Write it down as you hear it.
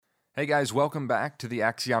Hey guys, welcome back to the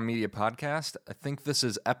Axiom Media Podcast. I think this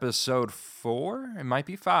is episode 4. It might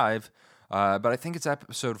be 5, but I think it's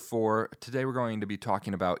episode 4. Today we're going to be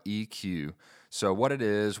talking about EQ. So, what it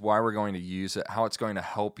is, why we're going to use it, how it's going to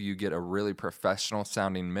help you get a really professional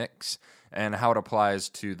sounding mix, and how it applies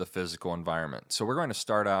to the physical environment. So, we're going to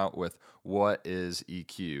start out with what is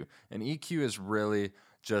EQ. And EQ is really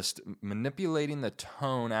just manipulating the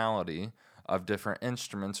tonality of different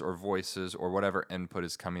instruments or voices or whatever input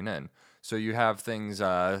is coming in. So you have things,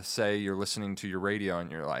 say you're listening to your radio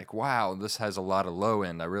and you're like, wow, this has a lot of low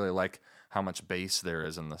end. I really like how much bass there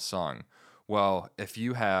is in the song. Well, if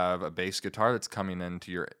you have a bass guitar that's coming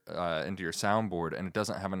into your soundboard and it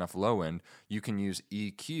doesn't have enough low end, you can use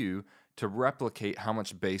EQ to replicate how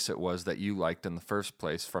much bass it was that you liked in the first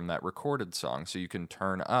place from that recorded song. So you can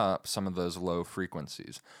turn up some of those low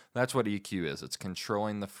frequencies. That's what EQ is. It's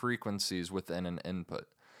controlling the frequencies within an input.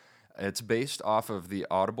 It's based off of the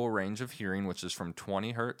audible range of hearing, which is from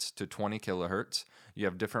 20 hertz to 20 kilohertz. You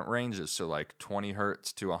have different ranges. So like 20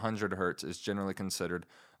 hertz to 100 hertz is generally considered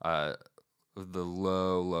the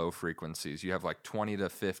low frequencies. You have like 20 to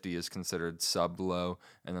 50 is considered sub-low,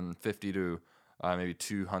 and then 50 to maybe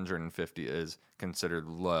 250 is considered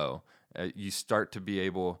low. You start to be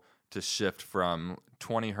able to shift from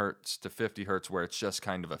 20 hertz to 50 hertz where it's just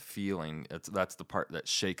kind of a feeling. That's the part that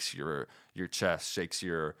shakes your chest, shakes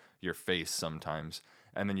your face sometimes.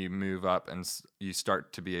 And then you move up and you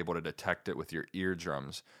start to be able to detect it with your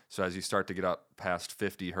eardrums. So as you start to get up past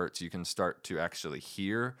 50 hertz, you can start to actually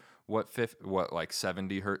hear what like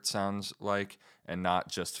 70 hertz sounds like and not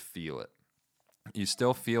just feel it. You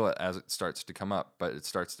still feel it as it starts to come up, but it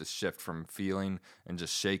starts to shift from feeling and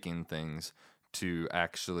just shaking things to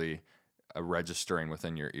actually registering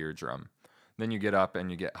within your eardrum. Then you get up and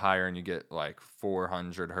you get higher and you get like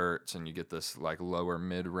 400 hertz and you get this like lower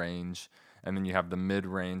mid-range. And then you have the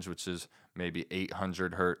mid-range, which is maybe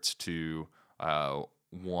 800 hertz to 1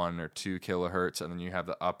 or 2 kilohertz. And then you have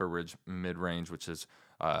the upper mid-range, which is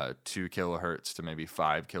 2 kilohertz to maybe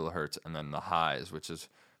 5 kilohertz. And then the highs, which is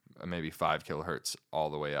maybe 5 kilohertz all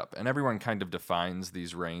the way up. And everyone kind of defines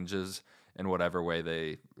these ranges in whatever way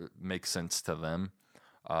they make sense to them.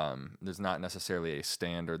 There's not necessarily a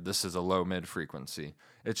standard, this is a low mid frequency.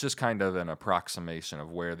 It's just kind of an approximation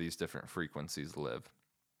of where these different frequencies live.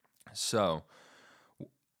 So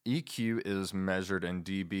EQ is measured in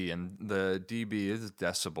dB, and the dB is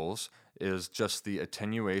decibels, is just the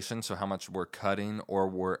attenuation, so how much we're cutting or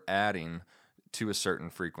we're adding to a certain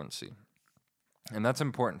frequency. And that's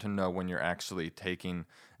important to know when you're actually taking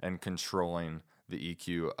and controlling the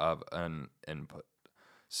EQ of an input.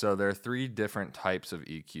 So there are 3 different types of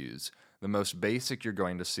EQs. The most basic you're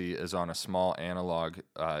going to see is on a small analog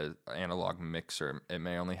mixer. It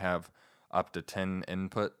may only have up to 10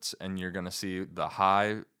 inputs, and you're going to see the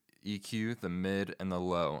high EQ, the mid, and the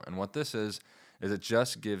low. And what this is it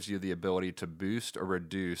just gives you the ability to boost or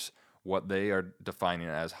reduce what they are defining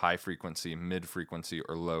as high frequency, mid frequency,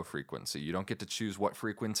 or low frequency. You don't get to choose what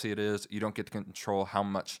frequency it is. You don't get to control how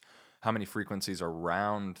many frequencies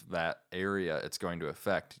around that area it's going to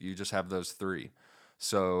affect. You just have those 3.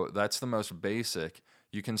 So that's the most basic.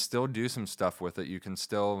 You can still do some stuff with it. You can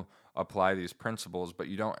still apply these principles, but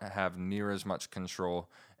you don't have near as much control.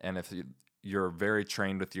 And if you're very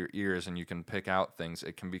trained with your ears and you can pick out things,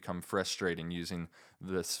 it can become frustrating using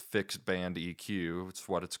this fixed band EQ, it's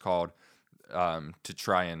what it's called, to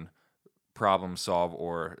try and problem solve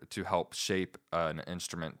or to help shape an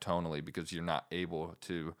instrument tonally, because you're not able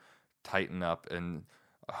to tighten up and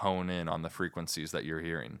hone in on the frequencies that you're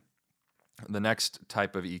hearing. The next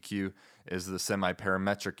type of EQ is the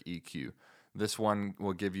semi-parametric EQ. This one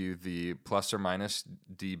will give you the plus or minus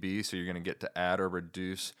dB, so you're going to get to add or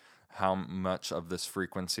reduce how much of this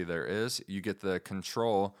frequency there is. You get the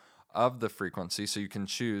control of the frequency, so you can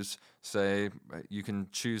choose, to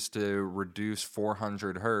reduce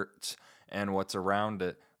 400 hertz and what's around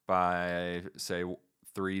it by, say,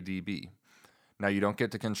 3 dB. Now, you don't get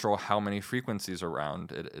to control how many frequencies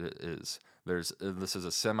around it is. This is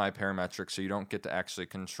a semi-parametric, so you don't get to actually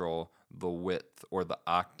control the width, or the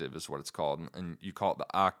octave is what it's called. And you call it the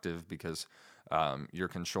octave because you're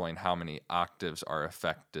controlling how many octaves are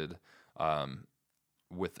affected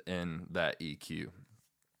within that EQ.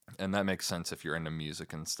 And that makes sense if you're into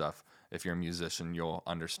music and stuff. If you're a musician, you'll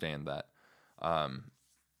understand that.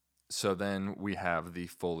 So then we have the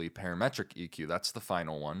fully parametric EQ. That's the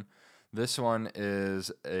final one. This one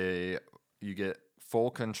is you get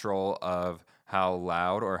full control of how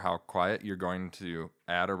loud or how quiet you're going to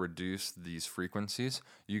add or reduce these frequencies.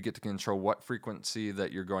 You get to control what frequency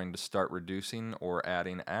that you're going to start reducing or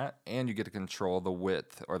adding at, and you get to control the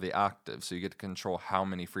width or the octave. So you get to control how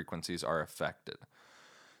many frequencies are affected.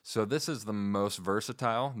 So this is the most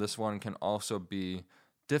versatile. This one can also be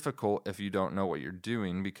difficult if you don't know what you're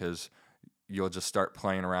doing, because you'll just start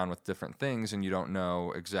playing around with different things and you don't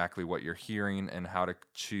know exactly what you're hearing and how to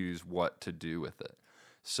choose what to do with it.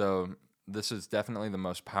 So this is definitely the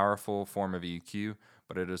most powerful form of EQ,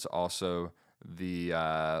 but it is also the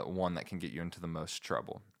one that can get you into the most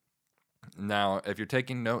trouble. Now, if you're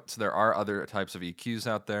taking notes, there are other types of EQs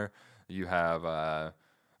out there. You have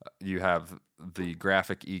the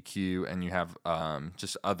graphic EQ, and you have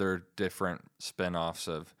just other different spin-offs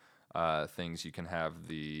of things. You can have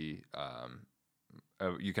you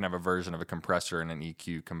can have a version of a compressor and an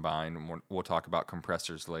EQ combined. And we'll talk about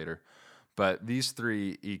compressors later. But these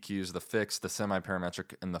three EQs, the fixed, the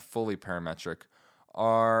semi-parametric, and the fully parametric,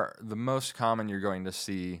 are the most common you're going to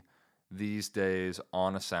see these days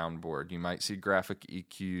on a soundboard. You might see graphic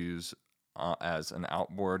EQs as an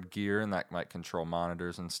outboard gear, and that might control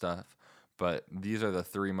monitors and stuff. But these are the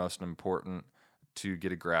three most important to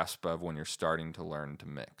get a grasp of when you're starting to learn to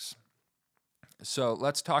mix. So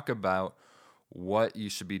let's talk about what you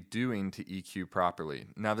should be doing to EQ properly.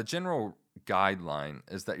 Now, the general guideline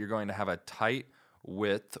is that you're going to have a tight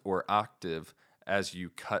width or octave as you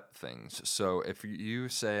cut things. So if you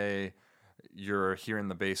say you're hearing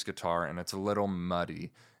the bass guitar and it's a little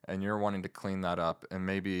muddy and you're wanting to clean that up, and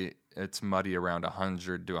maybe it's muddy around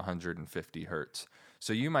 100 to 150 hertz.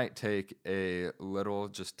 So you might take a little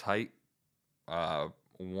just tight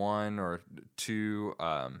one or two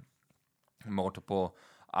multiple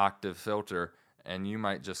octave filter, and you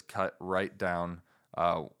might just cut right down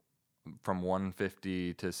from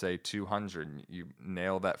 150 to say 200. You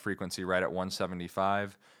nail that frequency right at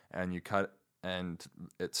 175, and you cut, and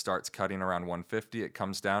it starts cutting around 150. It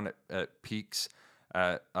comes down, at peaks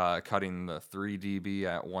at cutting the 3 dB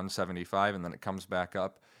at 175, and then it comes back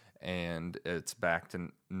up, and it's back to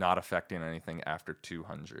not affecting anything after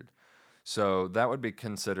 200. So that would be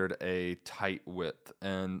considered a tight width,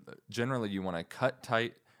 and generally you want to cut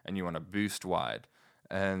tight and you want to boost wide.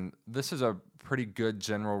 And this is a pretty good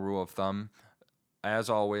general rule of thumb. As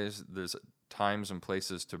always, there's times and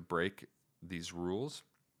places to break these rules.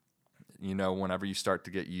 You know, whenever you start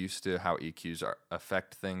to get used to how EQs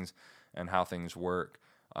affect things and how things work,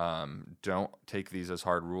 don't take these as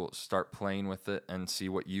hard rules. Start playing with it and see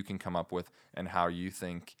what you can come up with and how you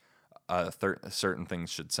think certain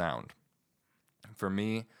things should sound. For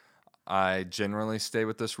me, I generally stay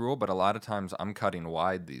with this rule, but a lot of times I'm cutting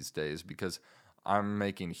wide these days because I'm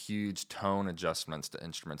making huge tone adjustments to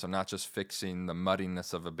instruments. I'm not just fixing the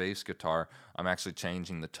muddiness of a bass guitar. I'm actually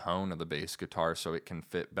changing the tone of the bass guitar so it can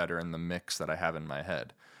fit better in the mix that I have in my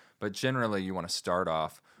head. But generally, you want to start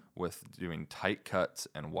off with doing tight cuts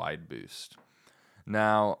and wide boost.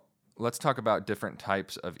 Now, let's talk about different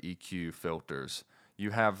types of EQ filters. You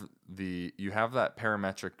have that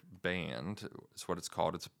parametric band, is what it's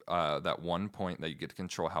called. It's that one point that you get to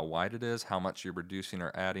control how wide it is, how much you're reducing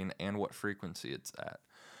or adding, and what frequency it's at.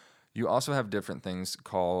 You also have different things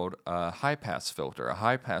called a high-pass filter. A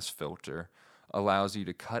high-pass filter allows you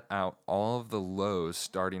to cut out all of the lows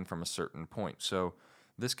starting from a certain point. So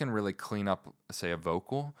this can really clean up, say, a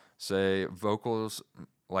vocal. Say vocals,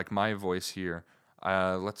 like my voice here.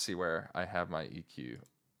 Let's see where I have my EQ.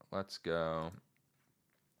 Let's go.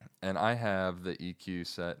 And I have the EQ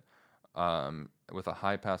set with a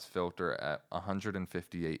high-pass filter at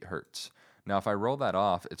 158 hertz. Now, if I roll that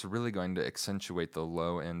off, it's really going to accentuate the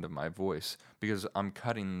low end of my voice because I'm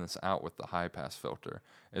cutting this out with the high-pass filter.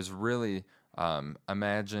 It's really,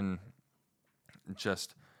 imagine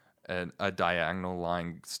just a diagonal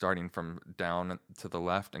line starting from down to the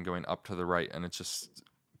left and going up to the right, and it's just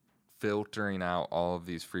filtering out all of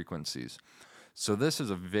these frequencies. So this is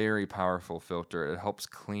a very powerful filter. It helps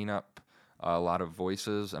clean up a lot of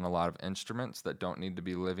voices and a lot of instruments that don't need to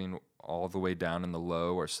be living all the way down in the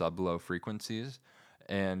low or sub-low frequencies.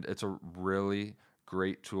 And it's a really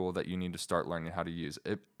great tool that you need to start learning how to use.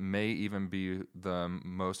 It may even be the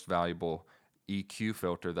most valuable EQ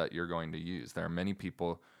filter that you're going to use. There are many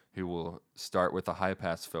people who will start with a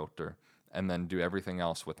high-pass filter and then do everything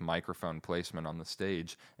else with microphone placement on the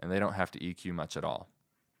stage, and they don't have to EQ much at all.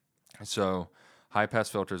 So high-pass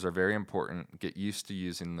filters are very important. Get used to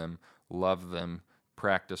using them, love them,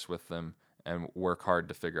 practice with them, and work hard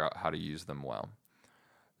to figure out how to use them well.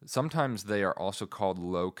 Sometimes they are also called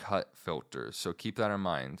low-cut filters, so keep that in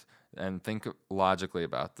mind and think logically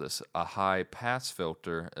about this. A high-pass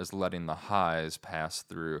filter is letting the highs pass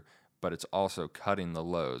through but it's also cutting the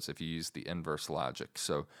lows if you use the inverse logic.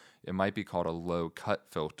 So it might be called a low cut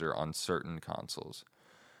filter on certain consoles.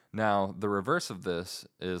 Now, the reverse of this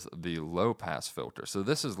is the low pass filter. So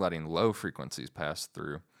this is letting low frequencies pass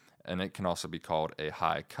through, and it can also be called a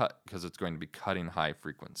high cut because it's going to be cutting high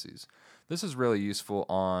frequencies. This is really useful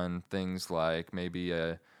on things like maybe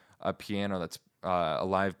a piano that's a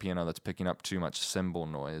live piano that's picking up too much cymbal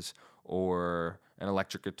noise, or an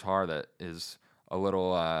electric guitar that is a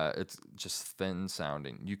little it's just thin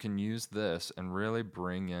sounding. You can use this and really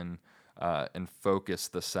bring in and focus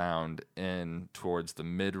the sound in towards the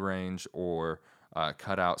mid-range, or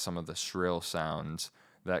cut out some of the shrill sounds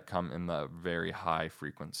that come in the very high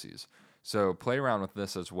frequencies. So play around with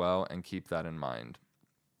this as well and keep that in mind.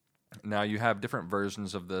 Now you have different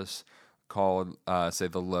versions of this called, say,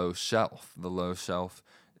 the low shelf. The low shelf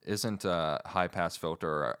isn't a high-pass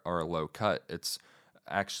filter or a low cut. It's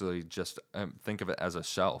actually just, think of it as a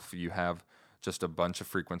shelf. You have just a bunch of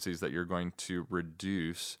frequencies that you're going to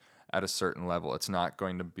reduce at a certain level. It's not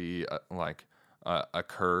going to be like a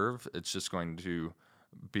curve. It's just going to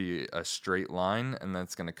be a straight line, and then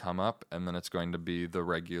it's going to come up, and then it's going to be the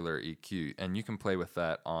regular EQ. And you can play with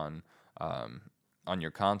that on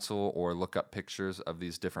your console, or look up pictures of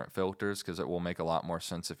these different filters, because it will make a lot more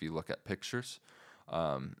sense if you look at pictures.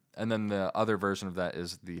 And then the other version of that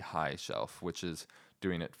is the high shelf, which is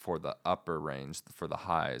doing it for the upper range, for the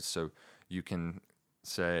highs. So you can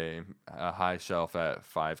say a high shelf at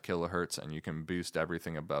 5 kilohertz, and you can boost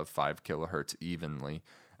everything above 5 kilohertz evenly,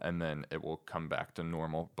 and then it will come back to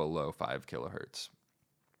normal below 5 kilohertz.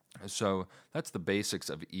 So that's the basics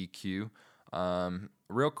of EQ.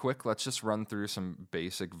 Real quick, let's just run through some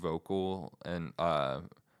basic vocal and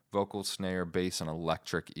vocal, snare, bass, and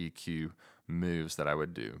electric EQ moves that I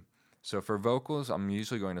would do. So for vocals, I'm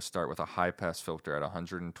usually going to start with a high-pass filter at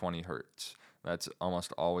 120 hertz. That's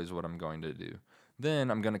almost always what I'm going to do. Then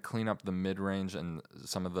I'm going to clean up the mid-range and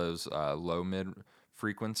some of those low-mid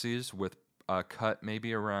frequencies with a cut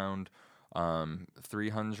maybe around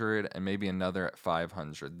 300 and maybe another at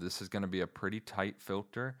 500. This is going to be a pretty tight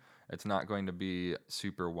filter. It's not going to be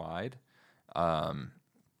super wide.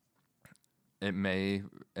 It may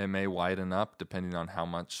widen up depending on how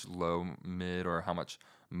much low, mid, or how much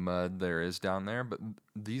mud there is down there. But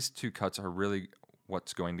these two cuts are really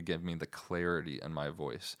what's going to give me the clarity in my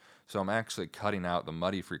voice. So I'm actually cutting out the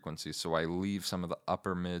muddy frequencies, so I leave some of the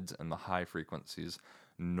upper mids and the high frequencies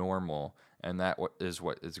normal, and that is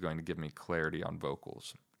what is going to give me clarity on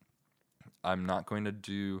vocals. I'm not going to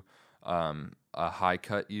do a high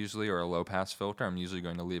cut usually, or a low pass filter. I'm usually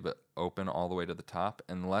going to leave it open all the way to the top.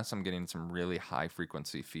 Unless I'm getting some really high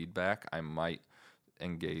frequency feedback, I might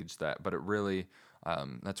engage that. But it really,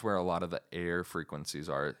 that's where a lot of the air frequencies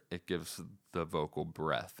are. It gives the vocal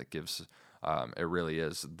breath. It really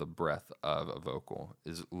is the breath of a vocal,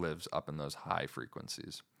 lives up in those high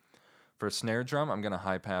frequencies. For a snare drum, I'm going to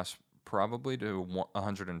high pass probably to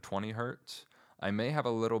 120 hertz. I may have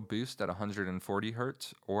a little boost at 140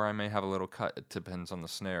 hertz, or I may have a little cut. It depends on the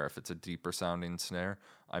snare. If it's a deeper sounding snare,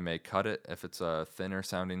 I may cut it. If it's a thinner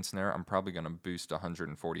sounding snare, I'm probably going to boost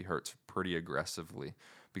 140 hertz pretty aggressively,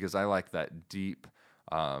 because I like that deep,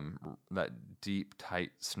 tight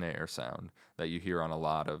snare sound that you hear on a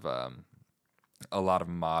lot of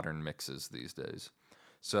modern mixes these days.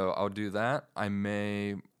 So I'll do that. I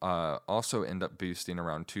may also end up boosting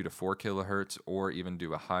around 2 to 4 kilohertz, or even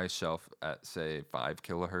do a high shelf at, say, 5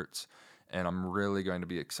 kilohertz. And I'm really going to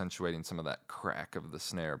be accentuating some of that crack of the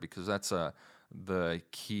snare, because that's the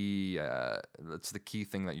key. That's the key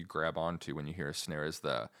thing that you grab onto when you hear a snare, is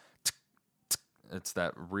the tsk, tsk. It's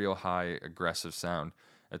that real high aggressive sound.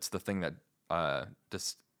 It's the thing that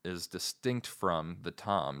is distinct from the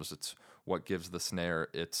toms. It's what gives the snare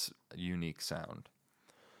its unique sound.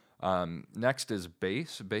 Next is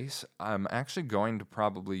bass. Bass, I'm actually going to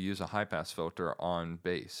probably use a high-pass filter on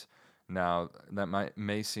bass. Now, that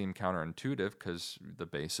may seem counterintuitive, because the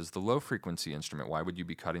bass is the low-frequency instrument. Why would you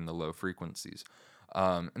be cutting the low frequencies?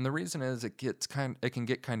 And the reason is it can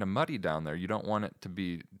get kind of muddy down there. You don't want it to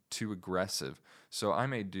be too aggressive. So I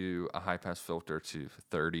may do a high-pass filter to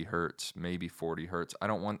 30 hertz, maybe 40 hertz. I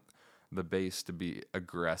don't want the bass to be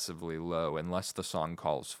aggressively low unless the song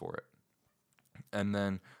calls for it. And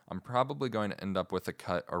then I'm probably going to end up with a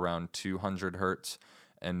cut around 200 hertz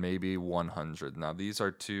and maybe 100. Now, these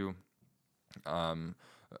are two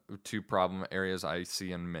problem areas I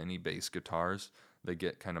see in many bass guitars. They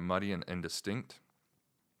get kind of muddy and indistinct.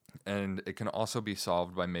 And it can also be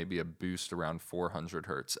solved by maybe a boost around 400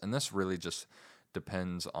 hertz. And this really just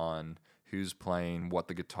depends on who's playing, what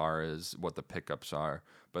the guitar is, what the pickups are.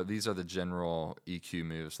 But these are the general EQ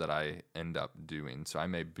moves that I end up doing. So I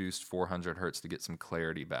may boost 400 hertz to get some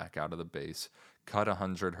clarity back out of the bass, cut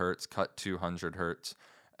 100 hertz, cut 200 hertz,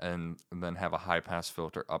 and then have a high pass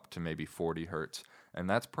filter up to maybe 40 hertz. And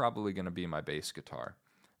that's probably going to be my bass guitar.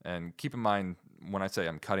 And keep in mind, when I say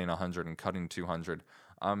I'm cutting 100 and cutting 200,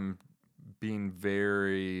 I'm being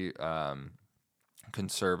very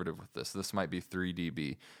conservative with this. This might be 3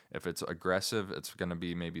 dB. If it's aggressive, it's going to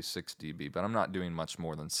be maybe 6 dB, but I'm not doing much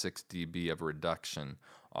more than 6 dB of reduction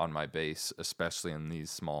on my bass, especially in these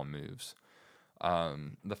small moves.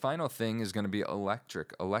 The final thing is going to be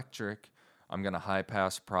electric. Electric, I'm going to high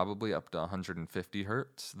pass probably up to 150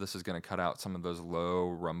 hertz. This is going to cut out some of those low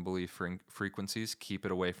rumbly frequencies, keep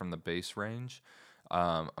it away from the bass range.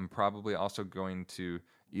 I'm probably also going to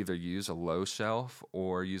either use a low shelf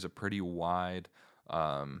or use a pretty wide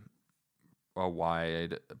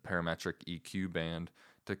parametric EQ band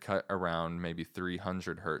to cut around maybe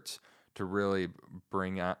 300 hertz to really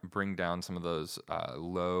bring down some of those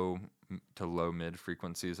low to low mid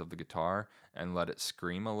frequencies of the guitar and let it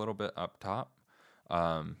scream a little bit up top.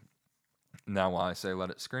 Now, while I say let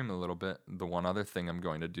it scream a little bit, the one other thing I'm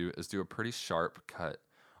going to do is do a pretty sharp cut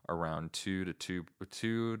around 2 to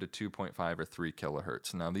 2.5 or 3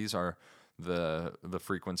 kilohertz. Now, these are the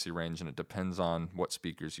frequency range, and it depends on what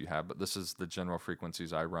speakers you have, but this is the general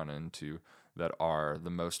frequencies I run into that are the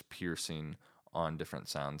most piercing on different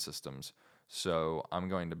sound systems. So I'm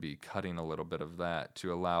going to be cutting a little bit of that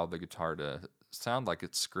to allow the guitar to sound like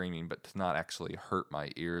it's screaming, but to not actually hurt my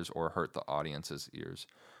ears or hurt the audience's ears.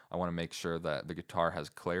 I want to make sure that the guitar has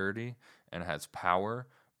clarity and has power,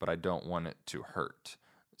 but I don't want it to hurt.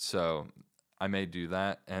 So I may do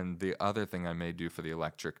that. And the other thing I may do for the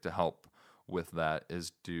electric to help with that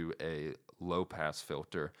is do a low pass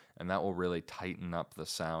filter, and that will really tighten up the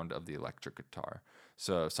sound of the electric guitar.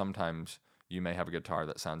 So sometimes you may have a guitar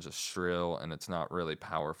that sounds just shrill and it's not really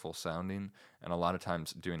powerful sounding. And a lot of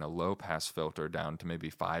times doing a low pass filter down to maybe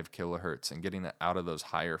 5 kilohertz and getting it out of those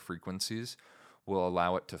higher frequencies will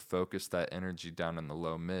allow it to focus that energy down in the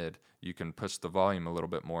low mid. You can push the volume a little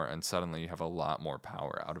bit more and suddenly you have a lot more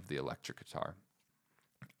power out of the electric guitar.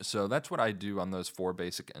 So that's what I do on those 4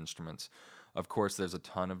 basic instruments. Of course, there's a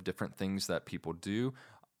ton of different things that people do.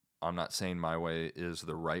 I'm not saying my way is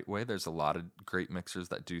the right way. There's a lot of great mixers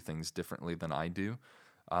that do things differently than I do.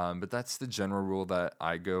 But that's the general rule that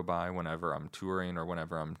I go by whenever I'm touring or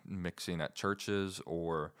whenever I'm mixing at churches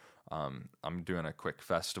or I'm doing a quick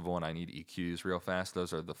festival and I need EQs real fast.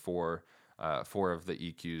 Those are the four of the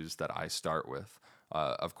EQs that I start with.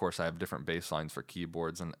 Of course, I have different bass lines for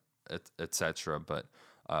keyboards and etc. But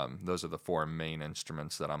those are the 4 main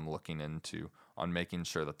instruments that I'm looking into on making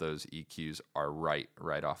sure that those EQs are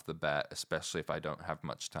right off the bat, especially if I don't have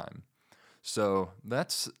much time. So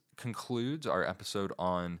that concludes our episode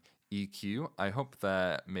on EQ. I hope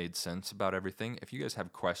that made sense about everything. If you guys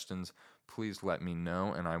have questions, please let me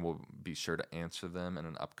know, and I will be sure to answer them in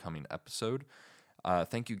an upcoming episode.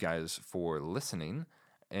 Thank you guys for listening,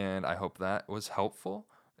 and I hope that was helpful.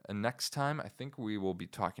 And next time, I think we will be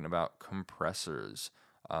talking about compressors.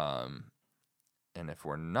 And if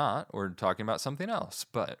we're not, we're talking about something else.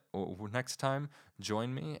 But next time,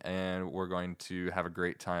 join me, and we're going to have a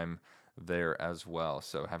great time there as well.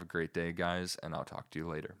 So have a great day, guys, and I'll talk to you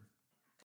later.